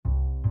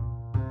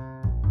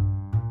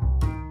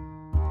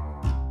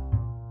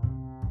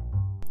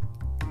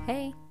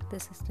Hey,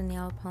 this is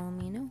Daniela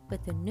Palomino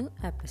with a new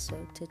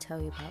episode to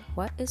tell you about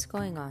what is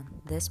going on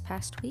this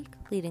past week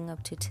leading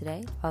up to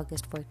today,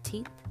 August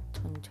 14th,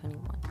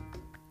 2021.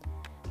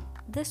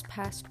 This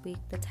past week,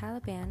 the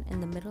Taliban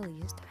in the Middle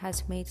East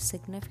has made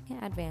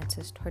significant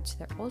advances towards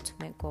their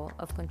ultimate goal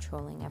of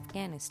controlling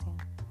Afghanistan.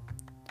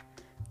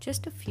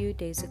 Just a few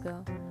days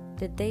ago,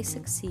 did they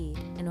succeed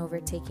in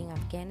overtaking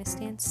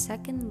Afghanistan's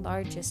second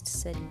largest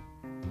city.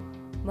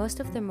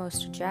 Most of their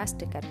most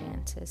drastic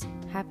advances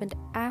happened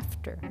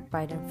after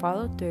Biden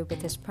followed through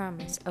with his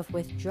promise of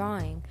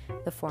withdrawing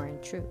the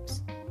foreign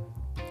troops.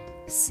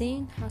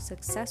 Seeing how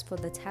successful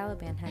the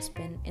Taliban has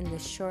been in the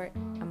short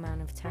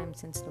amount of time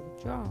since the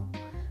withdrawal,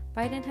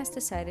 Biden has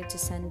decided to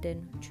send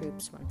in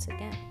troops once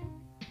again.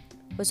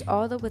 Was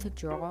all the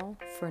withdrawal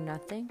for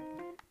nothing?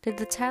 Did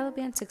the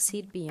Taliban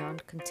succeed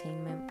beyond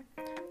containment?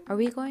 Are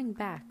we going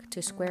back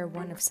to square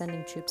one of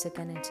sending troops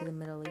again into the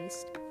Middle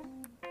East?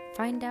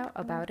 Find out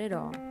about it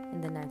all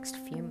in the next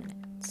few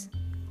minutes.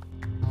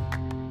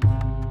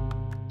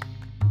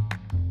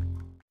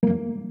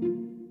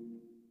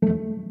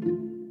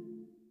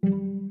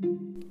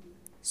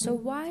 So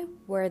why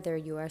were there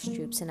U.S.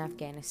 troops in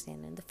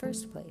Afghanistan in the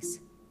first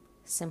place?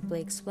 Simply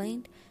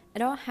explained,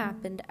 it all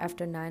happened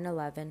after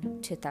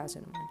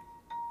 9/11/2001.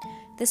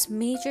 This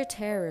major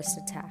terrorist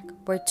attack,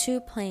 where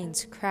two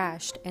planes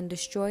crashed and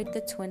destroyed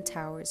the Twin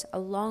Towers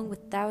along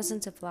with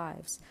thousands of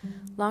lives,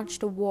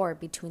 launched a war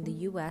between the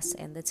U.S.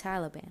 and the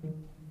Taliban.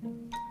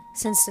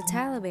 Since the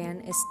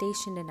Taliban is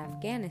stationed in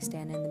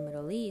Afghanistan in the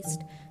Middle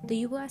East, the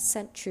U.S.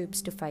 sent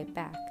troops to fight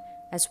back,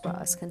 as well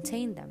as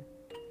contain them.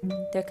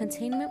 Their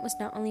containment was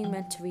not only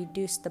meant to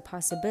reduce the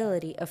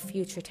possibility of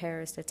future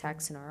terrorist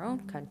attacks in our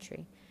own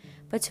country,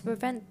 but to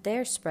prevent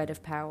their spread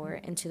of power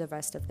into the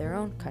rest of their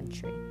own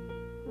country.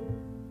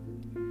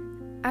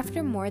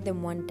 After more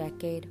than 1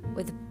 decade,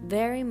 with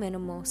very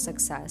minimal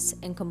success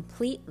in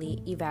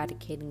completely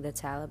eradicating the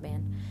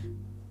Taliban,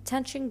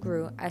 tension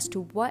grew as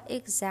to what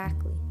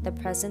exactly the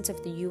presence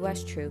of the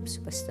U.S. troops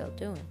was still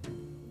doing.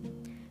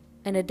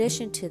 In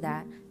addition to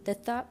that, the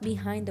thought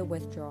behind the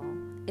withdrawal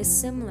is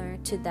similar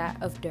to that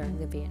of during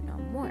the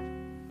Vietnam War.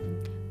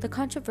 The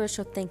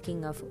controversial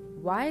thinking of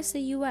why is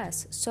the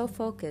U.S. so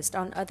focused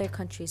on other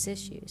countries'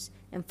 issues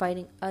and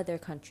fighting other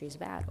countries'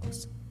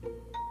 battles?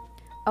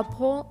 A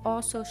poll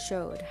also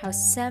showed how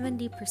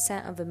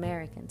 70% of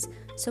Americans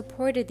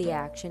supported the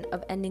action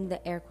of ending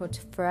the air quotes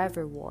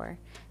forever war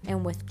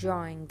and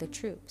withdrawing the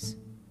troops.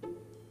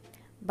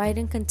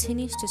 Biden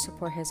continues to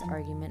support his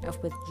argument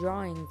of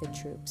withdrawing the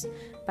troops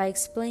by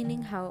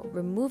explaining how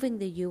removing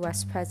the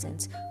U.S.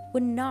 presence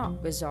would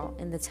not result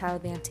in the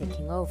Taliban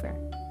taking over.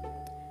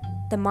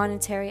 The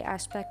monetary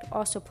aspect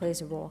also plays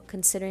a role,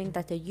 considering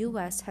that the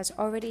U.S. has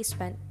already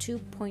spent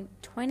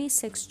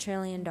 $2.26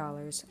 trillion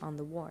on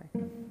the war.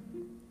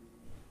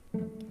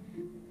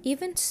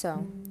 Even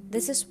so,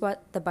 this is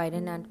what the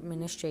Biden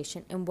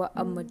administration and what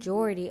a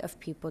majority of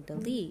people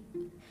believe.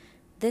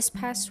 This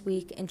past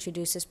week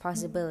introduces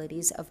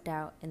possibilities of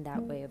doubt in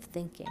that way of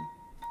thinking.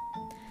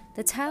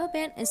 The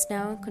Taliban is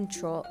now in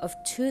control of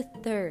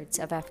 2/3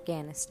 of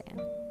Afghanistan.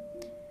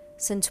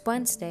 Since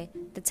Wednesday,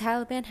 the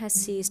Taliban has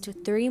seized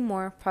 3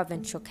 more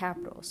provincial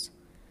capitals,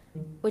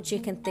 which you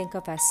can think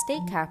of as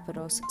state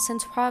capitals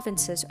since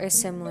provinces are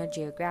similar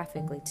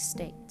geographically to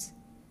states.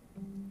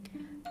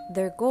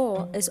 Their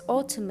goal is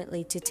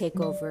ultimately to take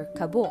over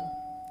Kabul,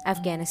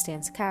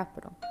 Afghanistan's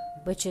capital,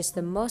 which is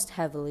the most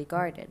heavily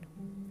guarded.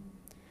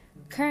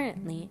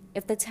 Currently,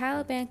 if the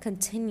Taliban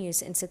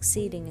continues in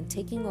succeeding in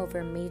taking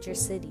over major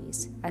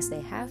cities, as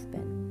they have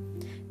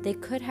been, they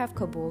could have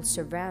Kabul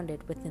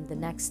surrounded within the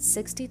next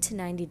 60 to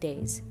 90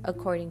 days,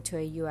 according to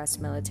a U.S.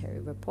 military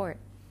report.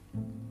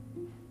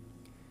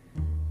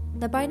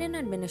 The Biden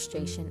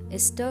administration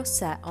is still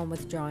set on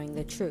withdrawing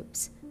the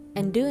troops,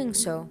 and doing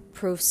so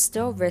proves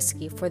still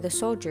risky for the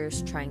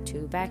soldiers trying to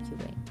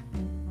evacuate.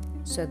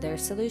 So their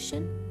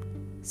solution?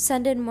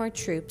 Send in more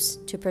troops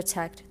to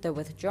protect the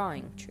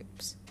withdrawing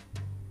troops.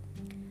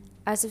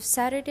 As of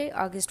Saturday,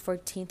 August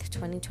 14th,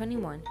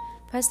 2021,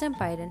 President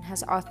Biden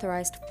has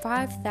authorized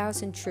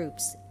 5,000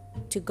 troops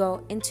to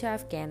go into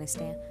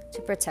Afghanistan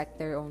to protect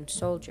their own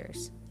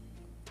soldiers.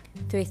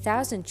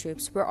 3,000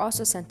 troops were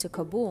also sent to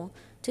Kabul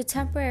to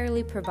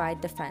temporarily provide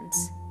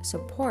defense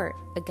support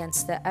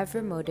against the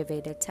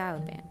ever-motivated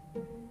Taliban.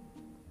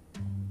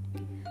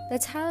 The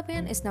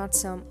Taliban is not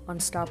some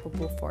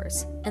unstoppable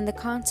force, and the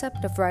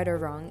concept of right or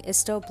wrong is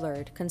still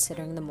blurred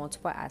considering the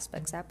multiple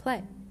aspects at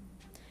play.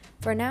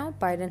 For now,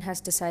 Biden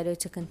has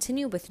decided to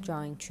continue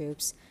withdrawing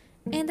troops,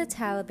 and the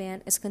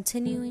Taliban is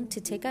continuing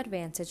to take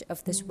advantage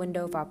of this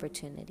window of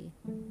opportunity.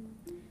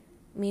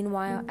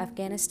 Meanwhile,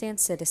 Afghanistan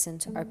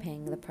citizens are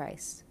paying the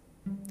price.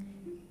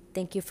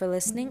 Thank you for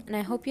listening, and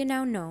I hope you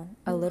now know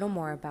a little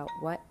more about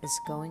what is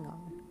going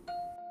on.